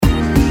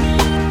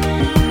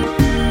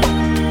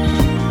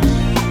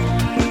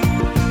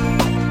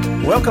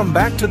Welcome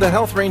back to the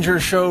Health Ranger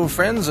Show,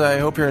 friends. I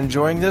hope you're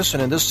enjoying this.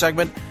 And in this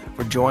segment,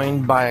 we're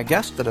joined by a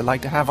guest that I'd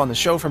like to have on the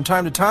show from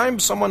time to time,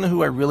 someone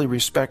who I really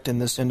respect in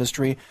this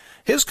industry.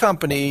 His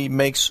company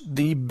makes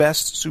the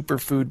best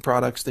superfood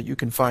products that you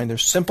can find. They're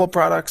simple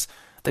products.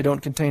 They don't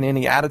contain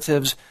any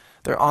additives.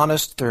 They're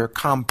honest. They're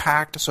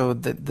compact, so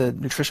the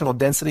nutritional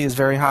density is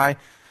very high.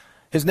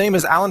 His name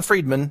is Alan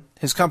Friedman.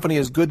 His company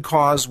is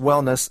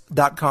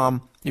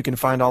goodcausewellness.com. You can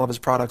find all of his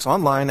products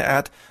online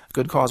at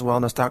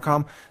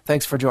goodcausewellness.com.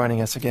 Thanks for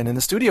joining us again in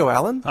the studio,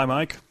 Alan. Hi,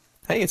 Mike.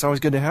 Hey, it's always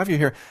good to have you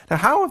here. Now,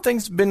 how have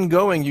things been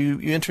going? You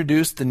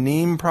introduced the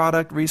neem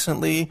product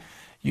recently.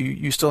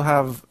 You still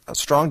have a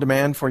strong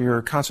demand for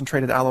your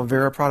concentrated aloe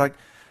vera product.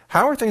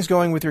 How are things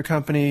going with your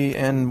company,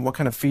 and what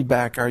kind of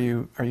feedback are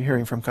you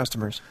hearing from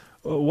customers?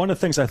 One of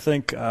the things I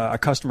think our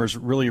customers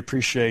really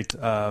appreciate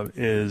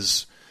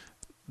is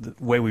the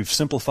way we've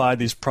simplified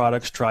these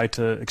products, tried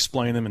to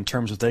explain them in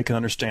terms that they can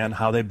understand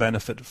how they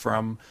benefit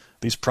from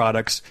these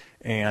products,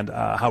 and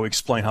how we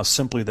explain how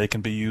simply they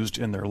can be used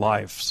in their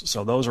lives.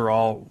 So those are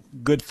all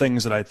good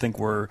things that I think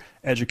we're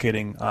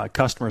educating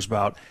customers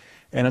about.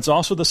 And it's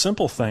also the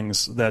simple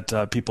things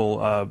that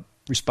people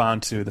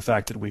respond to, the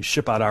fact that we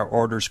ship out our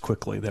orders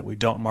quickly, that we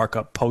don't mark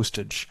up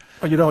postage.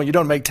 Oh, you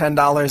don't make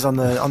 $10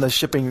 on the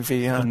shipping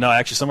fee, huh? No,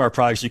 actually, some of our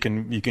products you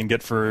can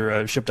get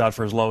for shipped out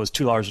for as low as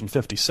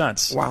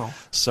 $2.50. Wow!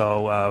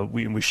 So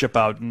we ship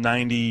out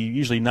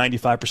usually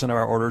 95% of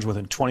our orders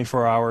within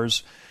 24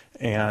 hours.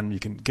 And you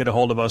can get a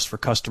hold of us for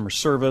customer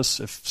service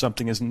if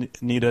something is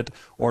needed.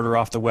 Order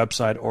off the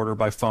website, order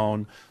by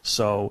phone.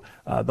 So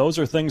those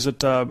are things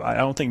that I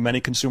don't think many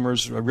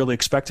consumers really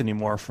expect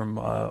anymore from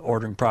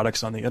ordering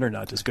products on the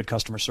internet, is good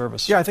customer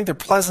service. Yeah, I think they're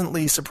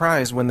pleasantly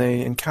surprised when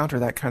they encounter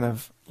that kind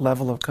of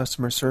level of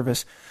customer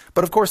service.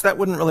 But of course, that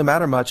wouldn't really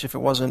matter much if it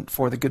wasn't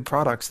for the good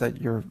products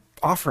that you're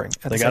offering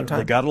at the same time.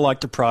 They got to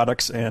like the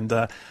products, and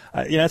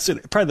it's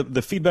probably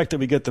the feedback that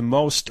we get the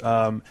most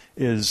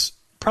is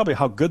probably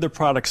how good the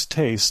products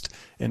taste,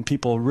 and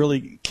people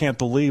really can't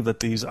believe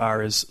that these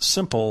are as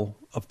simple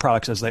of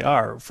products as they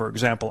are. For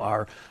example,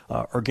 our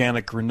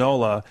organic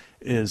granola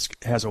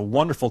has a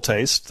wonderful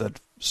taste that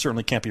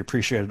certainly can't be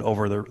appreciated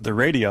over the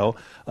radio,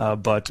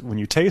 but when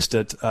you taste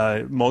it,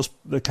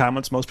 the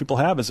comments most people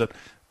have is that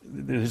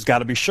there's got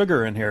to be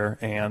sugar in here,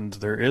 and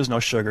there is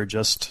no sugar,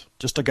 just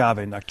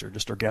agave nectar,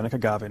 just organic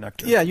agave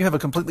nectar. Yeah, you have a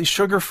completely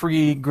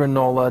sugar-free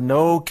granola,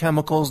 no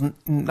chemicals,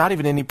 not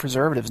even any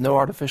preservatives, no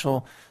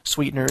artificial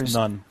sweeteners.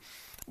 None.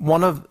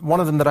 One of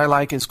them that I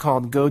like is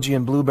called goji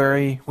and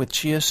blueberry with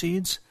chia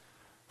seeds.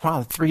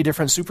 Wow, 3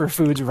 different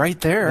superfoods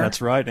right there. That's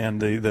right, and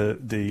the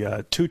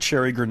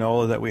 2-cherry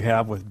granola that we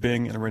have with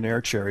Bing and Rainier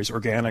cherries,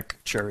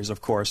 organic cherries,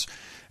 of course,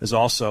 is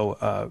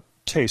also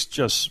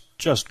tastes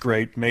just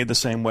great, made the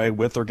same way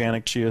with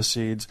organic chia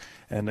seeds,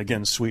 and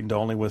again, sweetened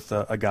only with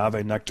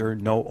agave nectar,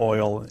 no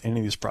oil, any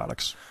of these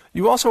products.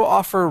 You also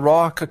offer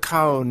raw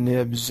cacao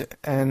nibs,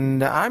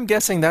 and I'm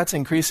guessing that's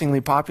increasingly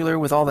popular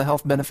with all the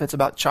health benefits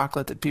about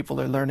chocolate that people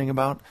are learning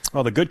about.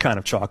 Well, the good kind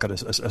of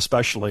chocolate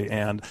especially,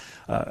 and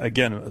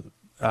again,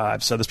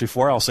 I've said this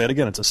before, I'll say it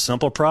again, it's a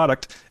simple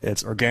product,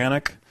 it's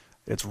organic,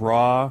 it's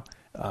raw,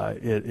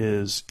 it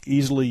is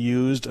easily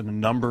used in a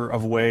number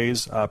of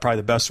ways. Probably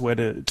the best way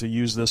to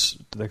use the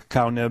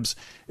cacao nibs,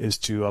 is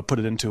to put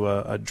it into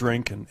a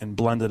drink and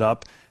blend it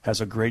up.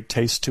 Has a great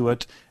taste to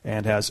it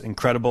and has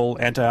incredible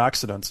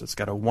antioxidants. It's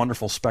got a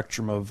wonderful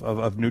spectrum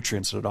of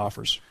nutrients that it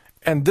offers.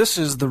 And this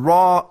is the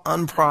raw,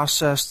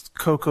 unprocessed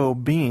cocoa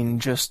bean,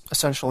 just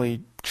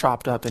essentially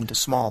chopped up into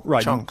small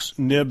chunks.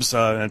 Nibs,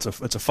 it's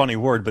a funny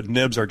word, but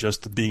nibs are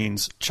just the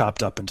beans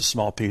chopped up into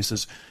small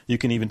pieces. You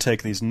can even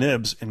take these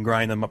nibs and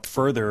grind them up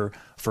further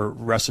for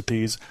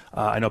recipes.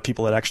 I know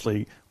people that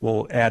actually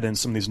will add in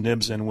some of these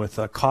nibs in with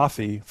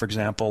coffee, for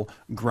example,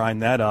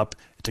 grind that up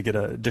to get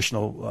a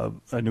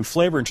new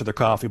flavor into their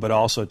coffee, but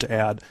also to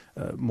add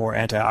more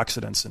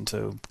antioxidants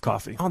into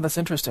coffee. Oh, that's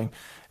interesting.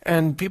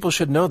 And people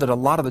should know that a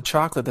lot of the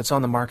chocolate that's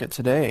on the market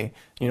today,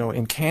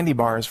 in candy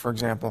bars, for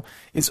example,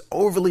 is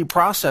overly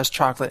processed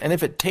chocolate. And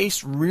if it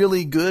tastes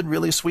really good,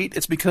 really sweet,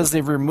 it's because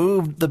they've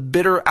removed the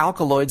bitter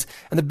alkaloids.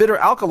 And the bitter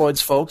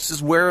alkaloids, folks,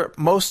 is where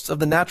most of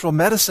the natural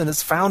medicine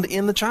is found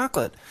in the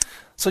chocolate.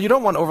 So you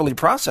don't want overly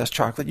processed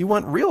chocolate. You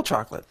want real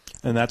chocolate.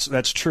 And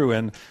that's true.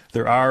 And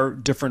there are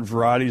different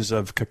varieties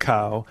of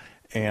cacao,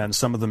 and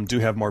some of them do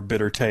have more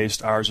bitter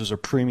taste. Ours is a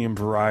premium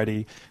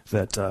variety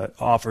that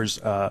offers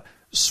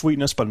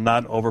sweetness, but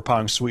not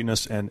overpowering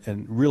sweetness,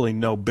 and really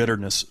no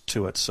bitterness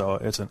to it. So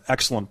it's an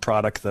excellent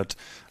product that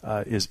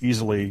is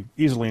easily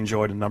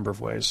enjoyed in a number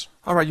of ways.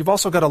 All right, you've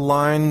also got a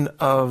line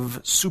of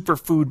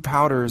superfood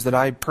powders that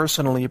I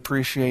personally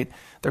appreciate.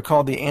 They're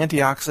called the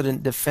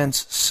Antioxidant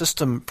Defense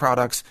System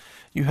products.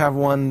 You have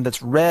one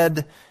that's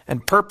red,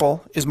 and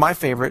purple is my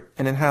favorite,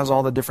 and it has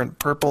all the different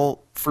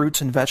purple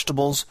fruits and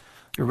vegetables.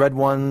 Your red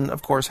one,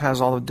 of course,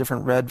 has all the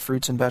different red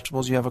fruits and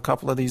vegetables. You have a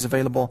couple of these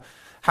available.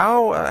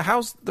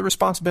 How's the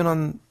response been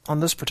on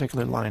this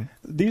particular line?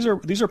 These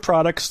are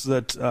products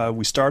that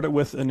we started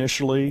with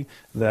initially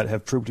that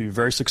have proved to be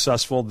very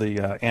successful. The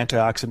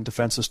Antioxidant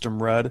Defense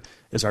System Red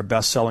is our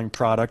best-selling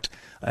product,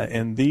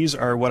 and these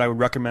are what I would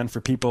recommend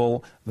for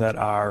people that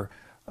are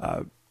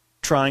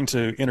trying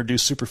to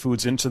introduce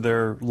superfoods into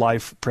their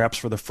life, perhaps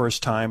for the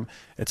first time.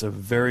 It's a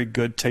very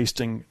good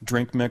tasting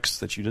drink mix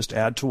that you just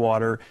add to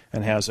water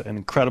and has an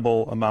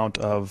incredible amount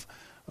of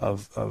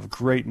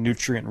great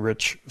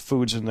nutrient-rich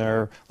foods in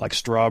there, like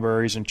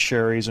strawberries and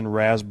cherries and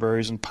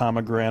raspberries and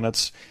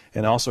pomegranates,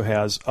 and also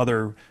has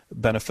other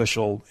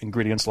beneficial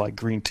ingredients like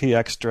green tea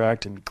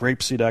extract and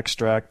grapeseed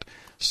extract.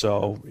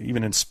 So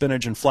even in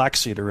spinach and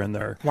flaxseed are in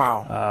there.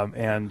 Wow.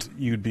 And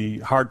you'd be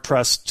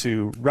hard-pressed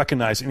to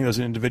recognize any of those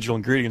individual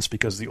ingredients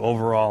because the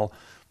overall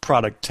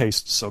product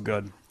tastes so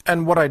good.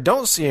 And what I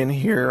don't see in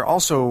here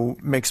also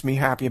makes me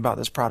happy about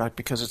this product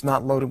because it's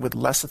not loaded with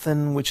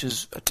lecithin, which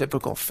is a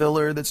typical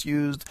filler that's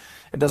used.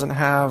 It doesn't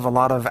have a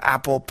lot of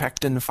apple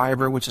pectin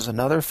fiber, which is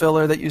another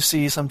filler that you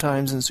see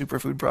sometimes in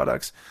superfood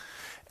products.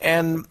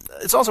 And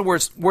it's also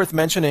worth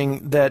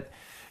mentioning that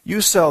you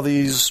sell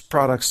these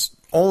products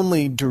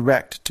only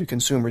direct to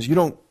consumers. You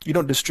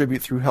don't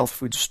distribute through health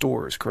food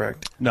stores,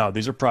 correct? No,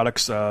 these are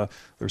products they're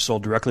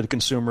sold directly to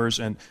consumers,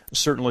 and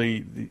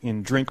certainly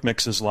in drink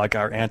mixes like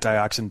our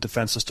Antioxidant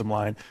Defense System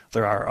line,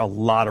 there are a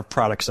lot of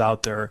products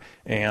out there,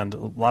 and a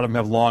lot of them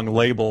have long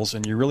labels,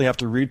 and you really have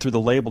to read through the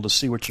label to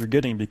see what you're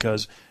getting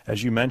because,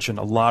 as you mentioned,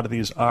 a lot of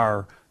these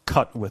are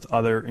cut with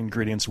other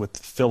ingredients with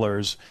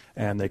fillers,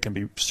 and they can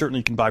be certainly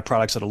you can buy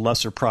products at a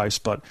lesser price,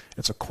 but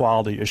it's a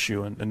quality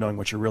issue and knowing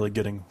what you're really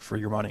getting for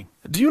your money.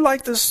 Do you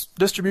like this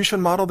distribution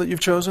model that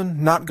you've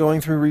chosen, not going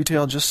through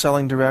retail, just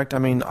selling direct? I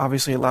mean,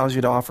 obviously it allows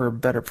you to offer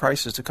better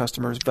prices to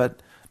customers, but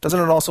doesn't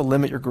it also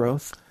limit your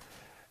growth?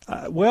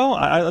 Well,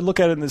 I look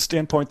at it in the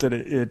standpoint that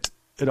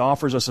it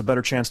offers us a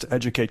better chance to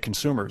educate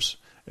consumers.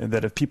 And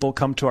that if people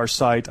come to our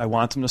site, I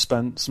want them to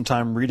spend some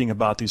time reading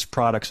about these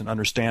products and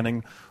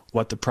understanding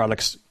what the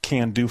products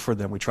can do for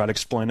them. We try to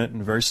explain it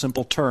in very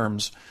simple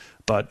terms,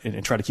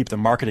 and try to keep the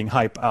marketing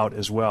hype out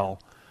as well.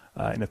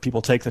 And if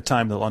people take the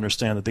time, they'll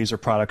understand that these are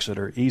products that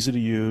are easy to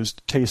use,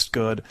 taste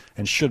good,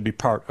 and should be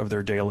part of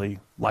their daily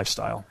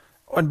lifestyle.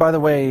 And by the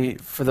way,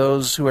 for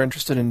those who are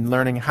interested in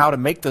learning how to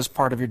make this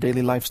part of your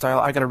daily lifestyle,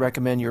 I got to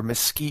recommend your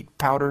mesquite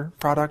powder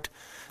product.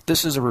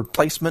 This is a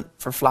replacement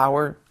for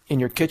flour in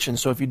your kitchen.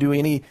 So if you do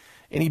any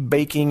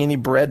baking, any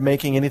bread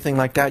making, anything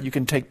like that, you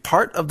can take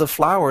part of the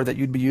flour that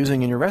you'd be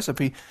using in your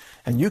recipe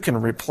and you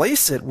can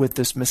replace it with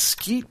this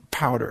mesquite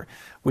powder,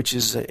 which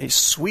is a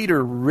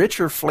sweeter,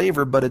 richer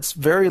flavor, but it's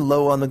very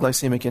low on the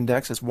glycemic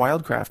index. It's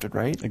wildcrafted,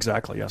 right?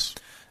 Exactly, yes.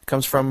 It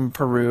comes from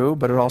Peru,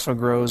 but it also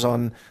grows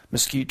on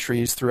mesquite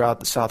trees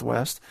throughout the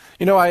Southwest.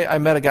 You know, I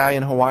met a guy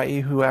in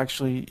Hawaii who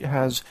actually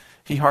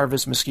he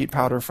harvests mesquite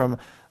powder from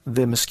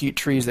the mesquite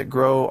trees that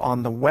grow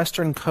on the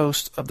western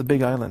coast of the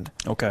Big Island.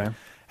 Okay.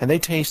 And they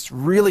taste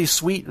really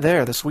sweet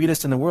there, the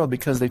sweetest in the world,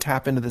 because they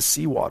tap into the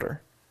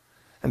seawater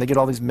and they get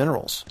all these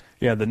minerals.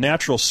 Yeah, the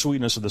natural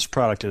sweetness of this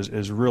product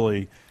is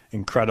really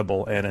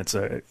incredible, and it's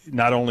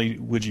not only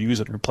would you use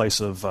it in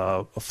place of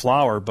a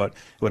flour, but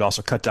it would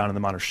also cut down on the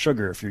amount of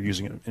sugar if you're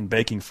using it in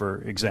baking,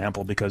 for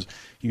example, because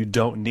you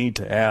don't need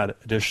to add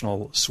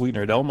additional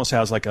sweetener. It almost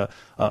has like a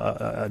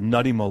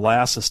nutty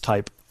molasses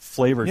type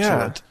flavor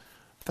to it.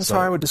 That's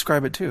how I would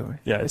describe it too.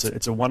 Yeah,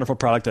 it's a wonderful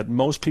product that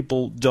most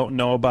people don't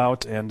know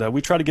about, and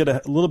we try to get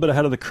a little bit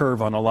ahead of the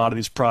curve on a lot of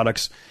these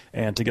products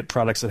and to get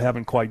products that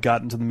haven't quite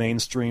gotten to the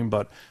mainstream,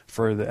 but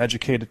for the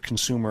educated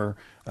consumer,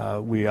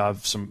 we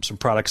have some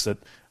products that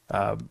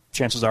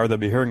chances are they'll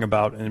be hearing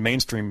about in the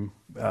mainstream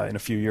in a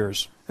few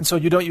years. And so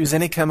you don't use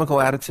any chemical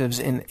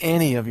additives in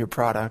any of your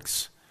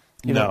products?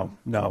 No.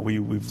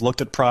 We've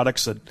looked at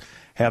products that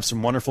have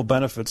some wonderful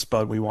benefits,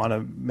 but we want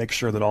to make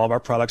sure that all of our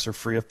products are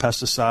free of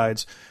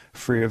pesticides,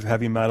 free of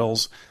heavy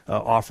metals,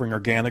 offering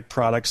organic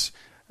products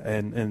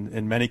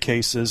in many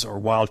cases, or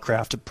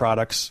wild-crafted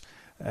products,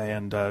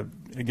 and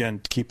again,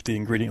 keep the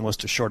ingredient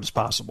list as short as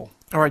possible.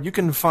 All right, you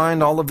can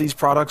find all of these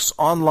products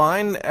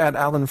online at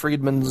Alan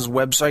Friedman's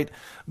website,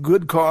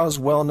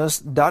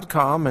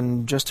 goodcausewellness.com.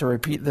 And just to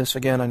repeat this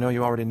again, I know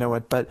you already know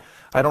it, but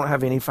I don't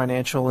have any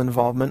financial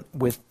involvement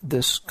with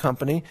this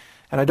company,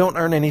 and I don't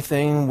earn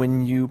anything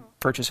when you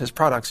purchase his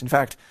products. In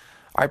fact,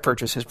 I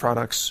purchase his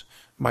products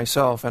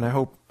myself, and I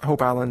hope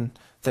Alan,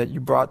 that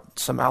you brought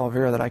some aloe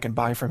vera that I can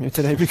buy from you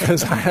today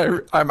because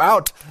I'm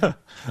out.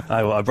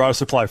 I brought a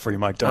supply for you,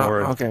 Mike. Don't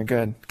worry. Okay,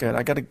 good.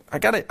 I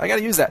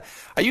gotta use that.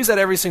 I use that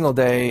every single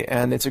day,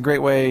 and it's a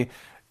great way.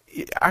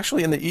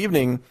 Actually, in the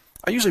evening,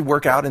 I usually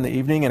work out in the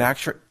evening, and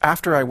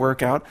after I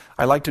work out,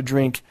 I like to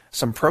drink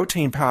some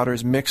protein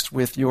powders mixed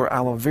with your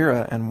aloe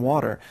vera and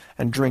water,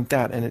 and drink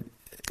that, and it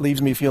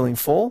leaves me feeling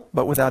full,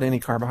 but without any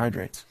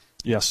carbohydrates.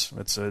 Yes,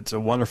 it's a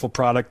wonderful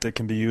product that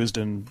can be used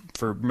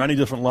for many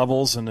different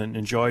levels and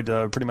enjoyed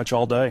pretty much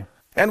all day.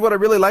 And what I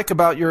really like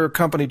about your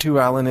company too,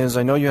 Alan, is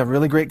I know you have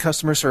really great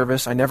customer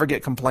service. I never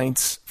get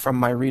complaints from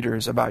my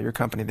readers about your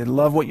company. They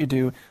love what you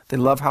do. They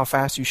love how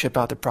fast you ship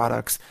out the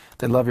products.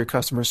 They love your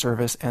customer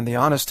service and the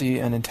honesty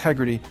and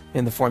integrity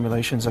in the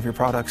formulations of your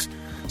products.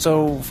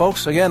 So,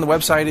 folks, again, the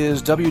website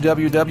is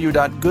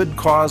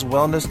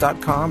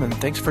www.goodcausewellness.com. And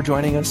thanks for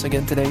joining us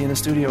again today in the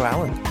studio,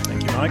 Alan.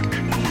 Thank you, Mike.